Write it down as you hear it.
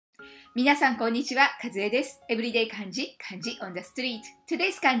皆さんこんにちは、かずえです。Everyday Kanji, Kanji on the street.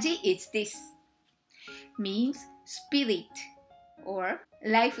 Today's Kanji is this. Means spirit or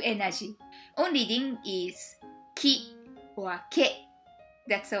life energy. Only reading is ki or ke.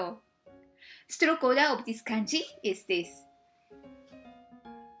 That's all. Stroke order of this kanji is this.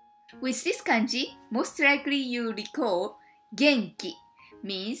 With this kanji, most likely you recall genki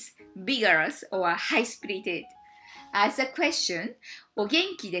means vigorous or high-spirited. As a question, お元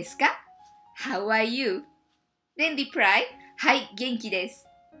気ですか? How are you? Then reply, はい、元気です。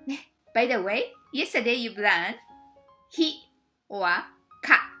ね。By the way, yesterday you've learned 火 or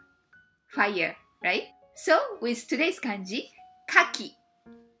か fire, right? So with today's kanji, かき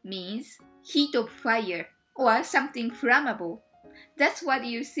means heat of fire or something flammable. That's what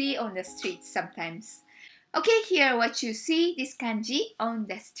you see on the street sometimes. Okay, here what you see this kanji on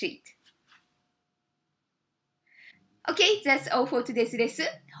the street. Okay, that's all for today's lesson.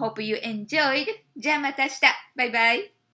 Hope you enjoyed. じゃあまた明日。バイバイ。